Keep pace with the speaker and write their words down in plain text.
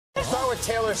with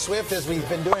Taylor Swift, as we've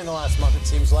been doing the last month, it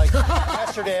seems like.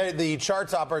 Yesterday, the chart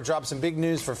topper dropped some big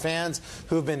news for fans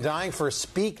who've been dying for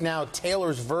Speak Now,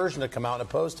 Taylor's version, to come out in a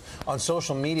post on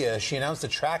social media. She announced a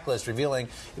track list revealing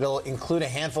it'll include a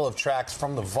handful of tracks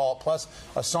from The Vault, plus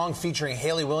a song featuring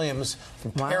Hayley Williams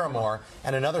from Paramore,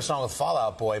 and another song with Fall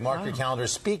Out Boy. Mark your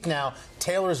calendars. Speak Now,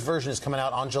 Taylor's version is coming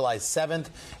out on July 7th.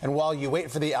 And while you wait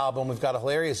for the album, we've got a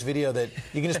hilarious video that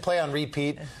you can just play on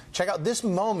repeat. Check out this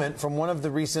moment from one of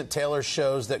the recent Taylor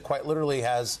shows that quite literally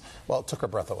has, well, it took her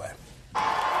breath away. Is she choke?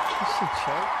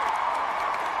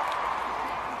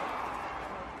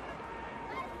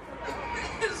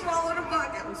 I swallowed a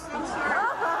bug. I'm so sorry.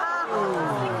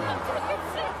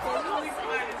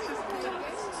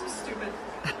 It's just stupid.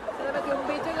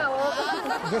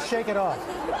 Just shake it off.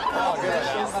 Oh, good.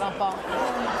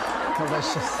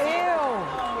 Delicious. Ew.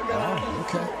 Oh,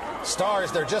 okay.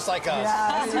 Stars, they're just like us.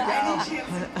 Yeah,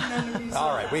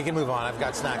 All right, we can move on. I've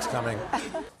got snacks coming.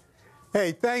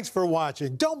 Hey, thanks for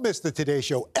watching. Don't miss the Today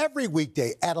Show every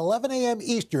weekday at 11 a.m.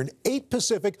 Eastern, 8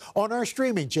 Pacific on our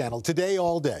streaming channel, Today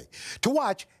All Day. To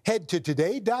watch, head to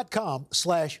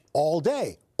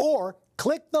today.com/allday or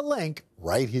click the link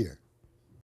right here.